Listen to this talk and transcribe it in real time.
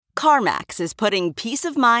CarMax is putting peace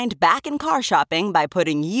of mind back in car shopping by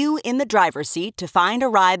putting you in the driver's seat to find a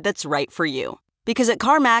ride that's right for you. Because at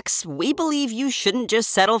CarMax, we believe you shouldn't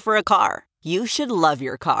just settle for a car. You should love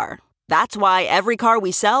your car. That's why every car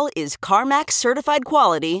we sell is CarMax certified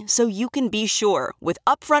quality, so you can be sure with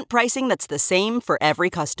upfront pricing that's the same for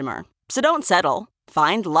every customer. So don't settle.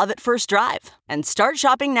 Find love at first drive and start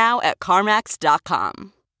shopping now at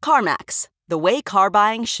CarMax.com. CarMax, the way car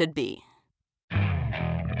buying should be.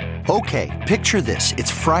 Okay, picture this.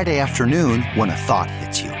 It's Friday afternoon when a thought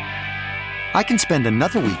hits you. I can spend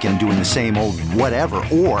another weekend doing the same old whatever,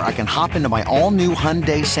 or I can hop into my all-new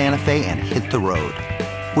Hyundai Santa Fe and hit the road.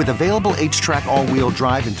 With available H-Track all-wheel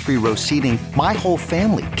drive and 3-row seating, my whole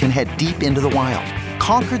family can head deep into the wild.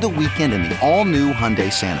 Conquer the weekend in the all-new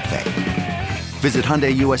Hyundai Santa Fe. Visit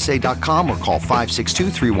HyundaiUSA.com or call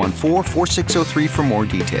 562-314-4603 for more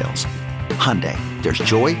details. Hyundai, there's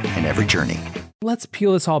joy in every journey. Let's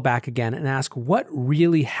peel this all back again and ask what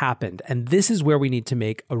really happened. And this is where we need to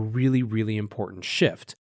make a really, really important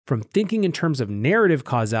shift. From thinking in terms of narrative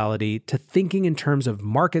causality to thinking in terms of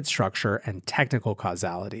market structure and technical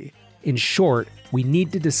causality. In short, we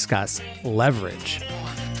need to discuss leverage.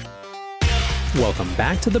 Welcome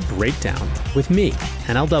back to The Breakdown with me,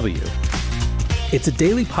 NLW. It's a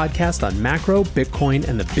daily podcast on macro, Bitcoin,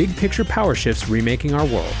 and the big picture power shifts remaking our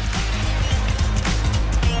world.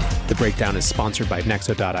 The Breakdown is sponsored by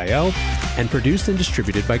Nexo.io and produced and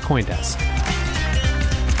distributed by CoinDesk.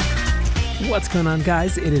 What's going on,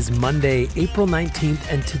 guys? It is Monday, April 19th,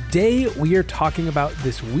 and today we are talking about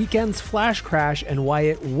this weekend's flash crash and why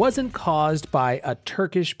it wasn't caused by a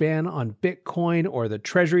Turkish ban on Bitcoin or the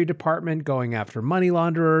Treasury Department going after money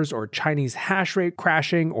launderers or Chinese hash rate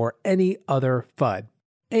crashing or any other FUD.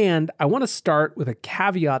 And I want to start with a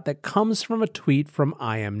caveat that comes from a tweet from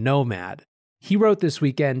I Am Nomad. He wrote this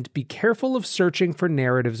weekend, "Be careful of searching for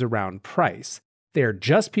narratives around price. They are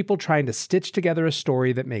just people trying to stitch together a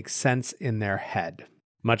story that makes sense in their head.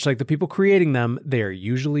 Much like the people creating them, they are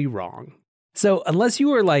usually wrong." So unless you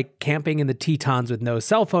were like camping in the Tetons with no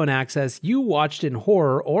cell phone access, you watched in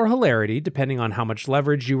horror or hilarity, depending on how much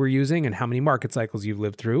leverage you were using and how many market cycles you've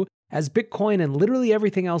lived through, as Bitcoin and literally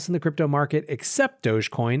everything else in the crypto market except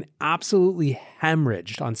Dogecoin absolutely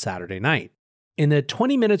hemorrhaged on Saturday night. In the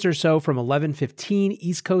 20 minutes or so from 11:15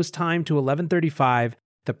 East Coast time to 11:35,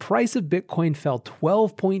 the price of Bitcoin fell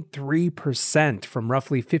 12.3% from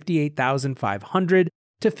roughly 58,500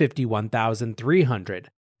 to 51,300.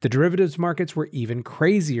 The derivatives markets were even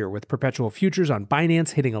crazier, with perpetual futures on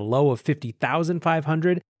Binance hitting a low of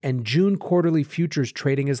 50,500 and June quarterly futures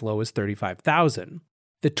trading as low as 35,000.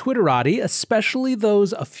 The Twitterati, especially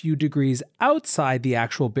those a few degrees outside the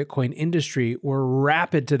actual Bitcoin industry, were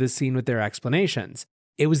rapid to the scene with their explanations.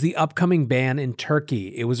 It was the upcoming ban in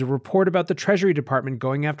Turkey. It was a report about the Treasury Department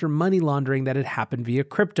going after money laundering that had happened via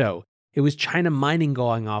crypto. It was China mining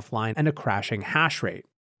going offline and a crashing hash rate.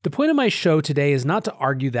 The point of my show today is not to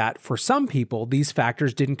argue that, for some people, these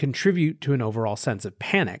factors didn't contribute to an overall sense of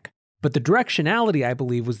panic. But the directionality, I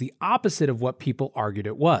believe, was the opposite of what people argued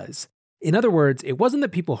it was. In other words, it wasn't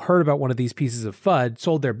that people heard about one of these pieces of FUD,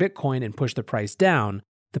 sold their Bitcoin, and pushed the price down.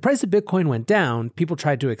 The price of Bitcoin went down, people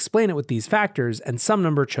tried to explain it with these factors, and some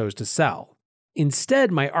number chose to sell.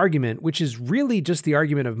 Instead, my argument, which is really just the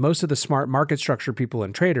argument of most of the smart market structure people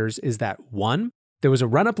and traders, is that 1, there was a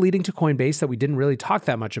run-up leading to Coinbase that we didn't really talk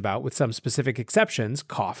that much about, with some specific exceptions,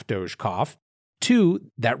 cough, Doge, cough.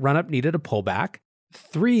 2, that run-up needed a pullback.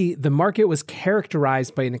 3, the market was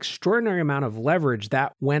characterized by an extraordinary amount of leverage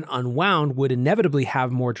that, when unwound, would inevitably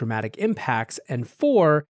have more dramatic impacts. And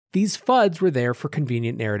 4, these FUDs were there for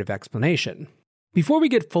convenient narrative explanation. Before we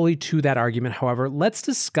get fully to that argument, however, let's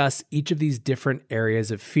discuss each of these different areas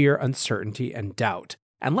of fear, uncertainty, and doubt.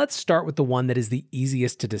 And let's start with the one that is the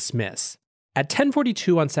easiest to dismiss. At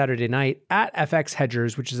 10:42 on Saturday night, at FX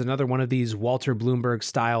Hedgers, which is another one of these Walter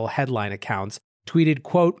Bloomberg-style headline accounts, tweeted,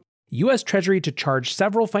 quote, "U.S. Treasury to charge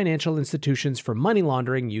several financial institutions for money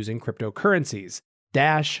laundering using cryptocurrencies.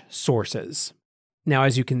 Sources." Now,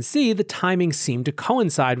 as you can see, the timing seemed to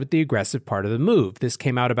coincide with the aggressive part of the move. This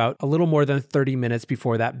came out about a little more than 30 minutes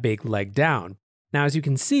before that big leg down. Now, as you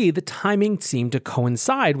can see, the timing seemed to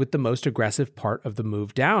coincide with the most aggressive part of the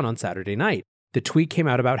move down on Saturday night. The tweet came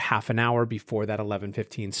out about half an hour before that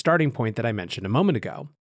 11:15 starting point that I mentioned a moment ago.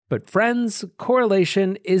 But friends,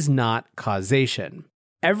 correlation is not causation.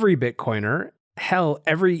 Every Bitcoiner, hell,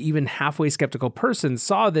 every even halfway skeptical person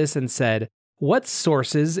saw this and said, what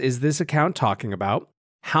sources is this account talking about?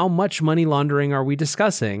 How much money laundering are we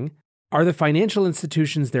discussing? Are the financial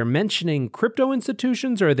institutions they're mentioning crypto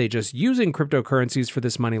institutions, or are they just using cryptocurrencies for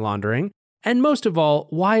this money laundering? And most of all,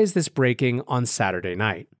 why is this breaking on Saturday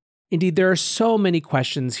night? Indeed, there are so many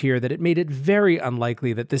questions here that it made it very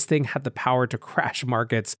unlikely that this thing had the power to crash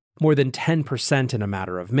markets more than 10% in a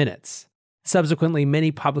matter of minutes. Subsequently,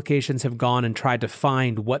 many publications have gone and tried to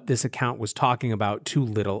find what this account was talking about to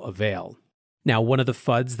little avail. Now, one of the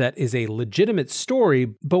FUDs that is a legitimate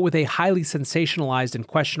story, but with a highly sensationalized and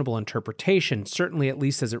questionable interpretation, certainly at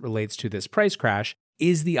least as it relates to this price crash,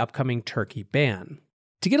 is the upcoming Turkey ban.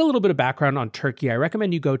 To get a little bit of background on Turkey, I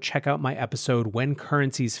recommend you go check out my episode When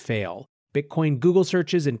Currencies Fail. Bitcoin Google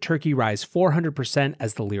searches in Turkey rise 400%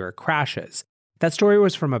 as the lira crashes. That story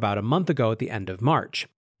was from about a month ago at the end of March.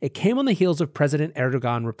 It came on the heels of President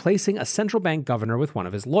Erdogan replacing a central bank governor with one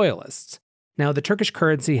of his loyalists. Now, the Turkish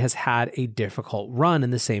currency has had a difficult run,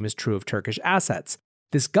 and the same is true of Turkish assets.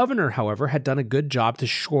 This governor, however, had done a good job to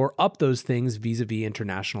shore up those things vis-a-vis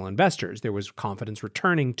international investors. There was confidence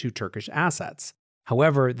returning to Turkish assets.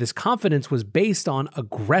 However, this confidence was based on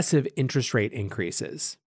aggressive interest rate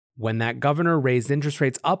increases. When that governor raised interest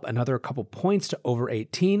rates up another couple points to over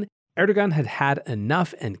 18, Erdogan had had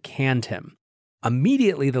enough and canned him.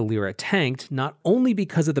 Immediately, the lira tanked, not only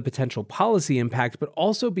because of the potential policy impact, but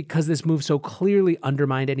also because this move so clearly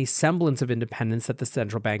undermined any semblance of independence that the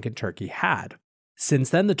central bank in Turkey had. Since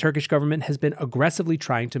then, the Turkish government has been aggressively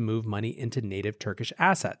trying to move money into native Turkish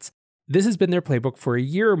assets. This has been their playbook for a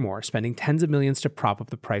year or more, spending tens of millions to prop up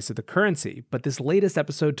the price of the currency, but this latest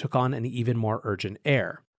episode took on an even more urgent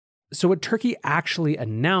air. So what Turkey actually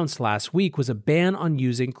announced last week was a ban on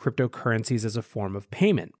using cryptocurrencies as a form of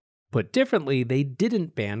payment. Put differently, they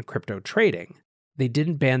didn't ban crypto trading. They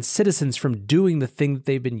didn't ban citizens from doing the thing that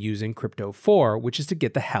they've been using crypto for, which is to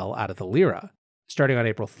get the hell out of the lira. Starting on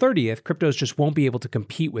April 30th, cryptos just won't be able to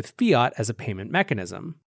compete with fiat as a payment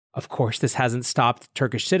mechanism. Of course, this hasn't stopped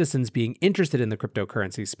Turkish citizens being interested in the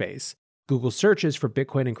cryptocurrency space. Google searches for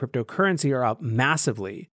Bitcoin and cryptocurrency are up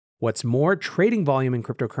massively. What's more, trading volume in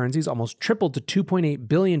cryptocurrencies almost tripled to $2.8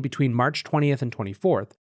 billion between March 20th and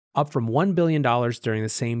 24th. Up from $1 billion during the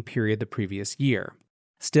same period the previous year.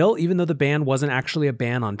 Still, even though the ban wasn't actually a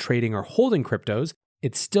ban on trading or holding cryptos,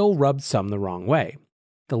 it still rubbed some the wrong way.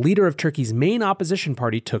 The leader of Turkey's main opposition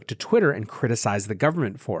party took to Twitter and criticized the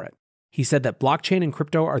government for it. He said that blockchain and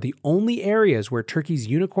crypto are the only areas where Turkey's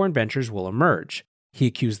unicorn ventures will emerge. He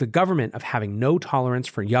accused the government of having no tolerance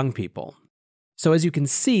for young people. So as you can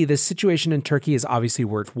see, this situation in Turkey is obviously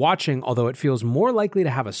worth watching, although it feels more likely to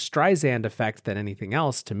have a Streisand effect than anything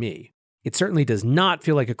else to me. It certainly does not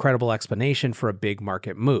feel like a credible explanation for a big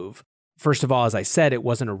market move. First of all, as I said, it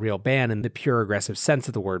wasn't a real ban in the pure aggressive sense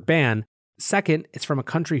of the word ban. Second, it's from a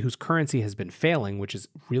country whose currency has been failing, which is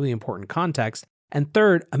really important context. And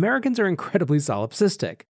third, Americans are incredibly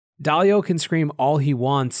solipsistic. Dalio can scream all he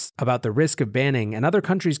wants about the risk of banning, and other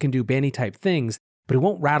countries can do banny-type things, but it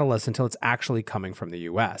won't rattle us until it's actually coming from the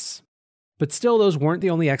US. But still, those weren't the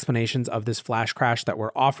only explanations of this flash crash that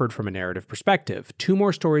were offered from a narrative perspective. Two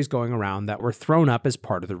more stories going around that were thrown up as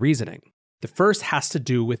part of the reasoning. The first has to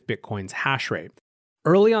do with Bitcoin's hash rate.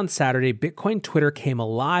 Early on Saturday, Bitcoin Twitter came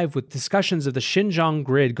alive with discussions of the Xinjiang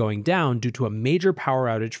grid going down due to a major power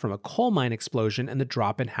outage from a coal mine explosion and the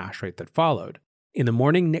drop in hash rate that followed. In the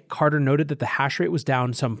morning, Nick Carter noted that the hash rate was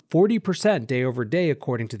down some 40% day over day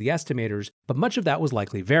according to the estimators, but much of that was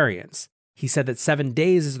likely variance. He said that 7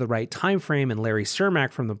 days is the right time frame, and Larry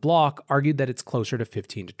Cermak from The Block argued that it's closer to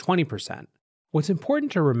 15 to 20%. What's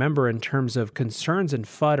important to remember in terms of concerns and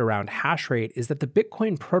FUD around hash rate is that the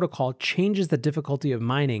Bitcoin protocol changes the difficulty of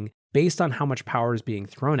mining based on how much power is being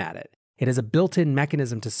thrown at it. It has a built-in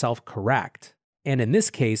mechanism to self-correct. And in this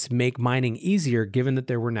case, make mining easier given that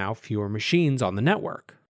there were now fewer machines on the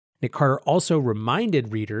network. Nick Carter also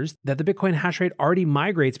reminded readers that the Bitcoin hash rate already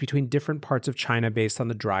migrates between different parts of China based on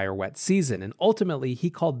the dry or wet season, and ultimately he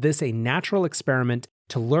called this a natural experiment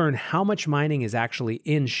to learn how much mining is actually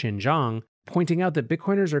in Xinjiang, pointing out that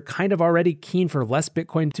Bitcoiners are kind of already keen for less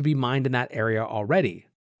Bitcoin to be mined in that area already.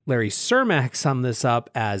 Larry Cermak summed this up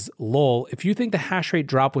as, lol, if you think the hash rate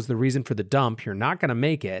drop was the reason for the dump, you're not going to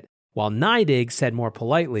make it. While NYDIG said more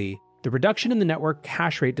politely, the reduction in the network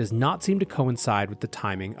hash rate does not seem to coincide with the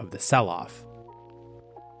timing of the sell-off.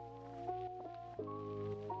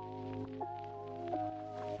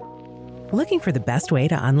 Looking for the best way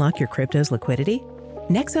to unlock your crypto's liquidity?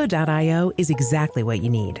 Nexo.io is exactly what you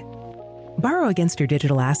need. Borrow against your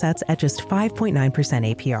digital assets at just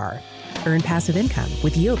 5.9% APR. Earn passive income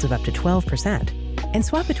with yields of up to 12%. And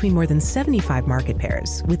swap between more than 75 market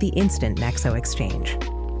pairs with the instant Nexo exchange.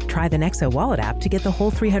 Try the Nexo Wallet app to get the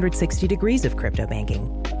whole 360 degrees of crypto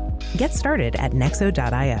banking. Get started at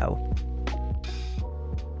Nexo.io.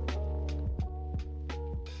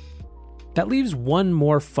 That leaves one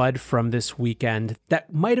more FUD from this weekend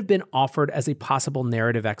that might have been offered as a possible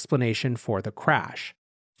narrative explanation for the crash.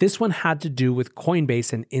 This one had to do with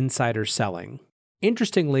Coinbase and insider selling.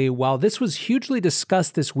 Interestingly, while this was hugely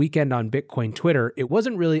discussed this weekend on Bitcoin Twitter, it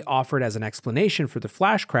wasn't really offered as an explanation for the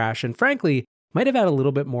flash crash, and frankly, might have had a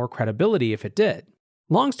little bit more credibility if it did.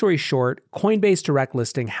 Long story short, Coinbase direct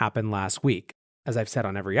listing happened last week. As I've said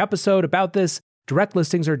on every episode about this, direct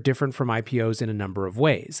listings are different from IPOs in a number of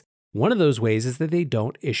ways. One of those ways is that they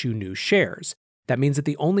don't issue new shares. That means that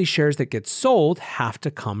the only shares that get sold have to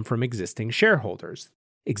come from existing shareholders.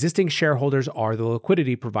 Existing shareholders are the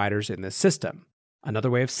liquidity providers in this system. Another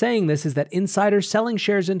way of saying this is that insiders selling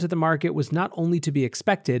shares into the market was not only to be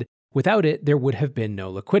expected, without it, there would have been no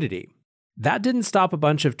liquidity. That didn't stop a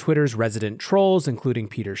bunch of Twitter's resident trolls, including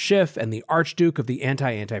Peter Schiff and the Archduke of the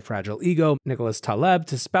anti-fragile ego, Nicholas Taleb,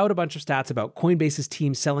 to spout a bunch of stats about Coinbase's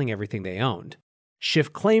team selling everything they owned.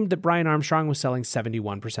 Schiff claimed that Brian Armstrong was selling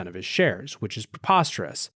 71% of his shares, which is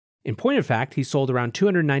preposterous. In point of fact, he sold around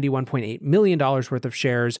 $291.8 million worth of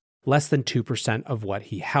shares, less than 2% of what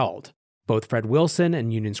he held. Both Fred Wilson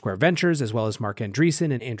and Union Square Ventures, as well as Mark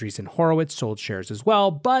Andreessen and Andreessen Horowitz, sold shares as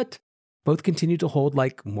well, but both continued to hold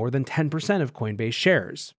more than 10% of Coinbase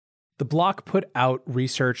shares. The block put out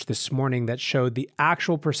research this morning that showed the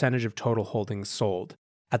actual percentage of total holdings sold.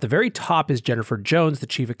 At the very top is Jennifer Jones, the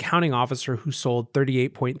chief accounting officer, who sold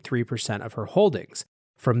 38.3% of her holdings.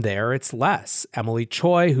 From there, it's less. Emily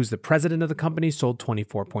Choi, who's the president of the company, sold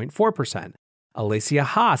 24.4%. Alicia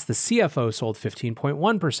Haas, the CFO, sold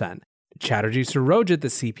 15.1%. Chatterjee Surojit, the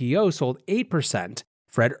CPO, sold 8%.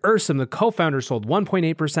 Fred Ursum, the co-founder, sold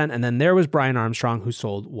 1.8%, and then there was Brian Armstrong, who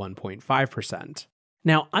sold 1.5%.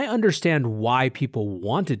 Now, I understand why people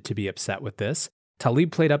wanted to be upset with this.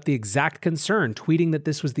 Taleb played up the exact concern, tweeting that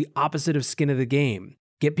this was the opposite of skin of the game.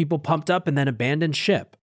 Get people pumped up and then abandon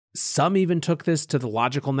ship. Some even took this to the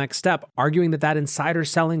logical next step, arguing that insider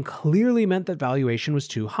selling clearly meant that valuation was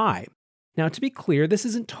too high. Now, to be clear, this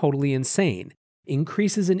isn't totally insane.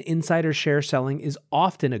 Increases in insider share selling is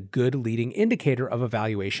often a good leading indicator of a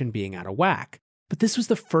valuation being out of whack. But this was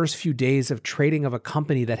the first few days of trading of a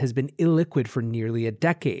company that has been illiquid for nearly a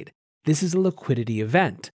decade. This is a liquidity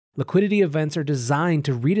event. Liquidity events are designed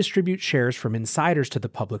to redistribute shares from insiders to the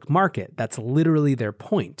public market. That's literally their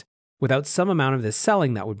point. Without some amount of this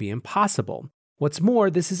selling, that would be impossible. What's more,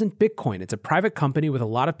 this isn't Bitcoin. It's a private company with a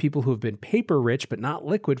lot of people who have been paper rich but not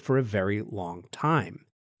liquid for a very long time.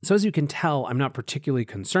 So as you can tell, I'm not particularly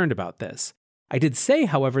concerned about this. I did say,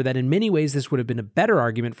 however, that in many ways this would have been a better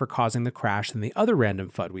argument for causing the crash than the other random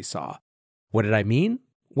FUD we saw. What did I mean?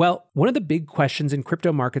 Well, one of the big questions in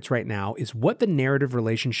crypto markets right now is what the narrative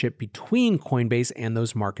relationship between Coinbase and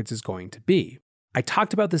those markets is going to be. I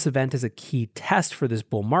talked about this event as a key test for this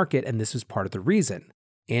bull market, and this is part of the reason.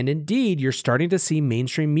 And indeed, you're starting to see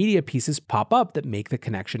mainstream media pieces pop up that make the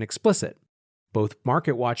connection explicit. Both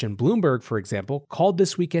MarketWatch and Bloomberg, for example, called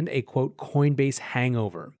this weekend a, quote, Coinbase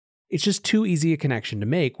hangover. It's just too easy a connection to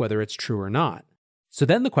make, whether it's true or not. So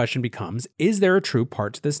then the question becomes, is there a true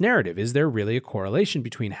part to this narrative? Is there really a correlation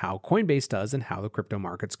between how Coinbase does and how the crypto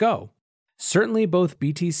markets go? Certainly both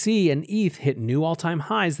BTC and ETH hit new all-time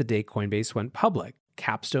highs the day Coinbase went public,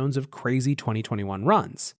 capstones of crazy 2021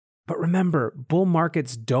 runs. But remember, bull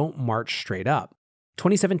markets don't march straight up.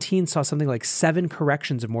 2017 saw something like 7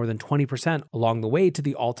 corrections of more than 20% along the way to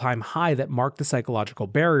the all-time high that marked the psychological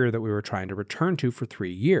barrier that we were trying to return to for 3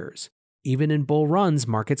 years. Even in bull runs,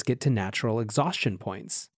 markets get to natural exhaustion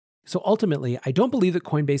points. So ultimately, I don't believe that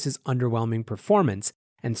Coinbase's underwhelming performance,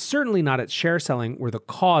 and certainly not its share selling, were the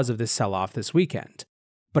cause of this sell-off this weekend.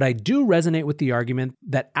 But I do resonate with the argument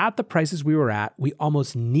that at the prices we were at, we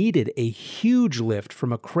almost needed a huge lift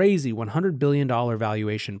from a crazy $100 billion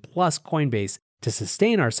valuation plus Coinbase to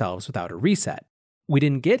sustain ourselves without a reset. We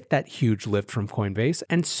didn't get that huge lift from Coinbase,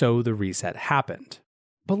 and so the reset happened.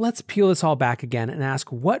 But let's peel this all back again and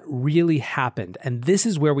ask what really happened, and this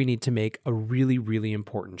is where we need to make a really, really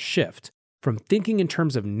important shift. From thinking in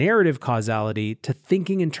terms of narrative causality to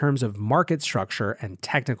thinking in terms of market structure and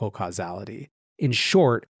technical causality. In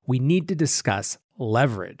short, we need to discuss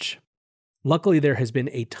leverage. Luckily, there has been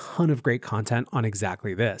a ton of great content on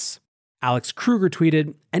exactly this. Alex Kruger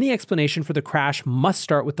tweeted, "Any explanation for the crash must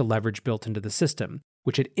start with the leverage built into the system,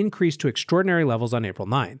 which had increased to extraordinary levels on April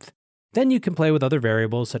 9th. Then you can play with other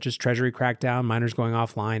variables such as treasury crackdown, miners going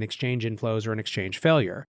offline, exchange inflows, or an exchange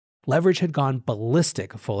failure. Leverage had gone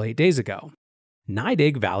ballistic a full 8 days ago."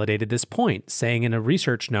 NYDIG validated this point, saying in a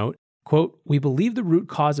research note, quote, "We believe the root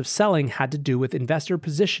cause of selling had to do with investor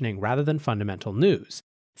positioning rather than fundamental news.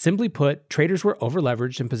 Simply put, traders were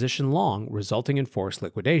over-leveraged and positioned long, resulting in forced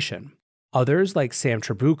liquidation." Others, like Sam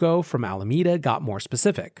Trabucco from Alameda, got more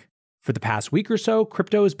specific. For the past week or so,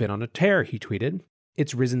 crypto has been on a tear, he tweeted.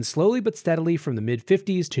 It's risen slowly but steadily from the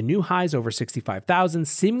mid-50s to new highs over 65,000,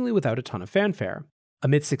 seemingly without a ton of fanfare.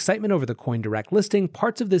 Amidst excitement over the CoinDirect listing,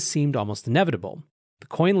 parts of this seemed almost inevitable. The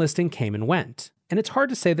coin listing came and went, and it's hard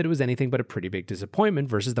to say that it was anything but a pretty big disappointment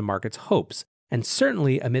versus the market's hopes, and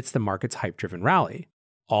certainly amidst the market's hype-driven rally.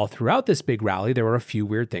 All throughout this big rally, there were a few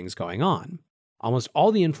weird things going on. Almost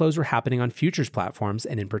all the inflows were happening on futures platforms,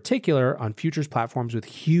 and in particular on futures platforms with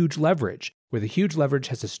huge leverage, where the huge leverage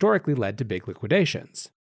has historically led to big liquidations.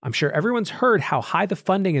 I'm sure everyone's heard how high the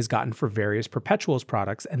funding has gotten for various perpetuals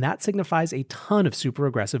products, and that signifies a ton of super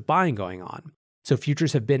aggressive buying going on. So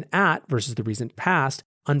futures have been at, versus the recent past,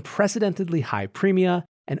 unprecedentedly high premia,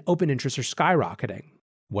 and open interests are skyrocketing.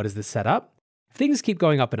 What does this set up? If things keep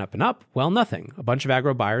going up and up and up, well, nothing. A bunch of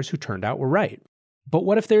aggro buyers who turned out were right. But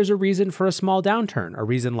what if there's a reason for a small downturn? A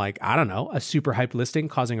reason like, I don't know, a super hype listing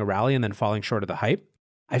causing a rally and then falling short of the hype?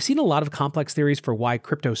 I've seen a lot of complex theories for why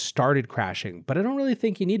crypto started crashing, but I don't really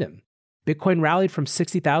think you need them. Bitcoin rallied from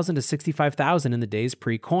 60,000 to 65,000 in the days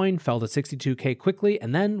pre-coin, fell to 62K quickly,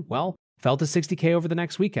 and then, well, fell to 60K over the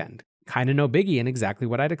next weekend. Kinda no biggie and exactly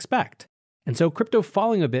what I'd expect. And so crypto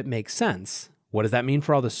falling a bit makes sense. What does that mean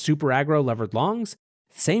for all the super aggro levered longs?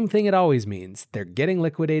 Same thing it always means. They're getting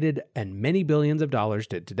liquidated, and many billions of dollars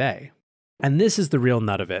did today. And this is the real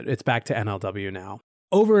nut of it. It's back to NLW now.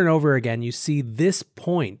 Over and over again, you see this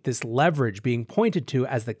point, this leverage being pointed to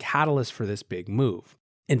as the catalyst for this big move.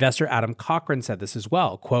 Investor Adam Cochran said this as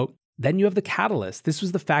well, quote, "Then you have the catalyst. This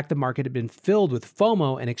was the fact the market had been filled with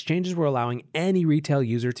FOMO and exchanges were allowing any retail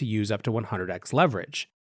user to use up to 100x leverage.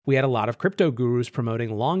 We had a lot of crypto gurus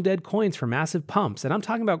promoting long-dead coins for massive pumps, and I'm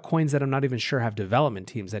talking about coins that I'm not even sure have development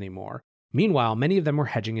teams anymore. Meanwhile, many of them were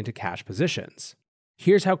hedging into cash positions."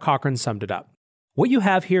 Here's how Cochran summed it up. "What you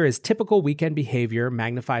have here is typical weekend behavior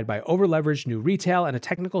magnified by over-leveraged new retail and a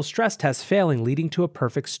technical stress test failing leading to a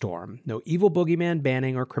perfect storm. No evil boogeyman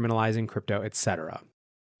banning or criminalizing crypto, etc."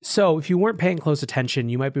 So if you weren't paying close attention,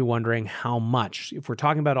 you might be wondering how much. If we're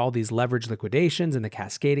talking about all these leverage liquidations and the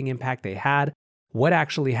cascading impact they had, what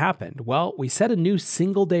actually happened? Well, we set a new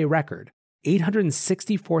single-day record.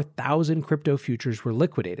 864,000 crypto futures were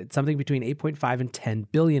liquidated, something between 8.5 and 10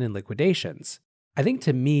 billion in liquidations. I think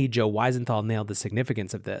to me, Joe Weisenthal nailed the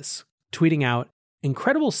significance of this, tweeting out,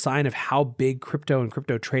 "Incredible sign of how big crypto and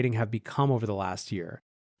crypto trading have become over the last year.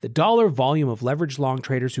 The dollar volume of leveraged long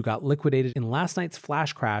traders who got liquidated in last night's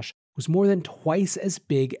flash crash was more than twice as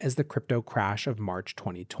big as the crypto crash of March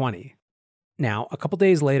 2020. Now, a couple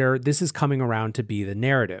days later, this is coming around to be the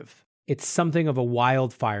narrative. It's something of a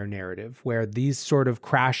wildfire narrative, where these sort of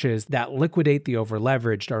crashes that liquidate the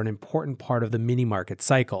overleveraged are an important part of the mini-market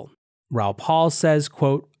cycle. Raoul Pal says,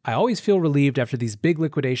 quote, "I always feel relieved after these big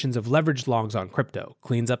liquidations of leveraged longs on crypto.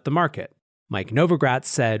 Cleans up the market." Mike Novogratz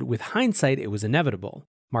said, "With hindsight, it was inevitable.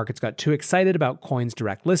 Markets got too excited about coins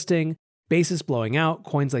direct listing, basis blowing out,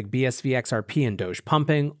 coins like BSV XRP and Doge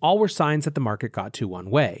pumping, all were signs that the market got too one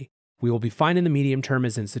way. We will be fine in the medium term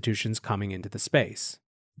as institutions coming into the space."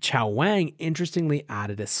 Chao Wang interestingly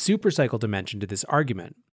added a supercycle dimension to this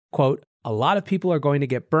argument. Quote, "A lot of people are going to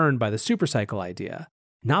get burned by the supercycle idea.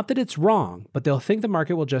 Not that it's wrong, but they'll think the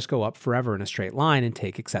market will just go up forever in a straight line and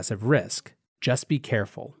take excessive risk. Just be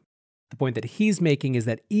careful." The point that he's making is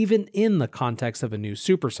that even in the context of a new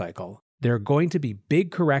supercycle, there are going to be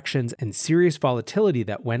big corrections and serious volatility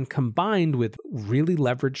that, when combined with really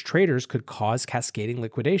leveraged traders, could cause cascading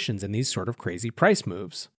liquidations and these sort of crazy price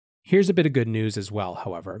moves. Here's a bit of good news as well,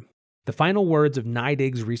 however. The final words of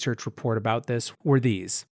NYDIG's research report about this were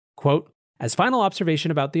these, quote, "As final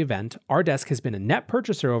observation about the event, our desk has been a net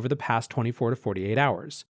purchaser over the past 24 to 48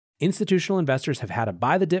 hours. Institutional investors have had a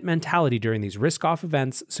buy-the-dip mentality during these risk-off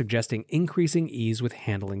events, suggesting increasing ease with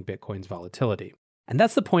handling Bitcoin's volatility." And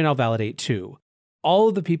that's the point I'll validate too. All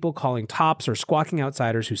of the people calling tops or squawking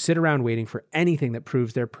outsiders who sit around waiting for anything that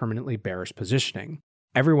proves their permanently bearish positioning.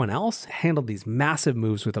 Everyone else handled these massive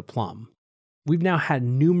moves with aplomb. We've now had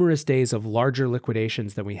numerous days of larger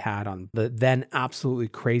liquidations than we had on the then absolutely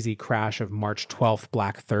crazy crash of March 12th,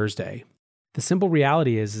 Black Thursday. The simple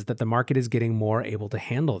reality is that the market is getting more able to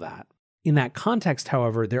handle that. In that context,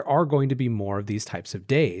 however, there are going to be more of these types of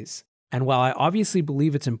days. And while I obviously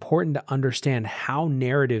believe it's important to understand how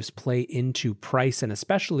narratives play into price and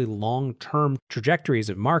especially long-term trajectories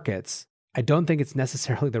of markets, I don't think it's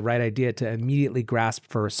necessarily the right idea to immediately grasp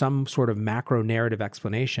for some sort of macro narrative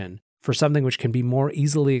explanation for something which can be more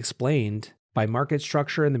easily explained by market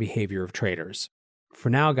structure and the behavior of traders. For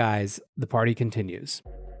now, guys, the party continues.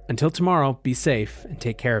 Until tomorrow, be safe and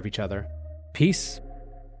take care of each other. Peace.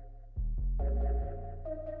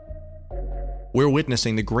 We're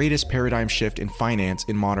witnessing the greatest paradigm shift in finance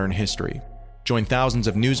in modern history. Join thousands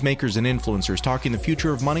of newsmakers and influencers talking the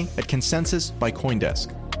future of money at Consensus by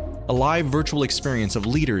CoinDesk. A live virtual experience of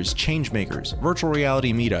leaders, changemakers, virtual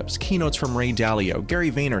reality meetups, keynotes from Ray Dalio, Gary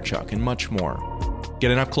Vaynerchuk, and much more.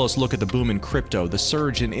 Get an up-close look at the boom in crypto, the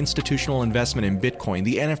surge in institutional investment in Bitcoin,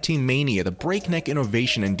 the NFT mania, the breakneck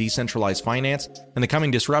innovation in decentralized finance, and the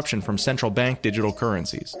coming disruption from central bank digital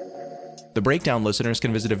currencies. The Breakdown listeners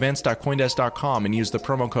can visit events.coindesk.com and use the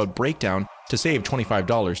promo code BREAKDOWN to save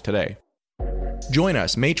 $25 today. Join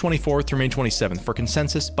us May 24th through May 27th for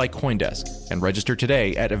Consensus by CoinDesk and register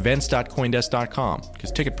today at events.coindesk.com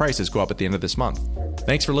because ticket prices go up at the end of this month.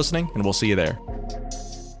 Thanks for listening, and we'll see you there.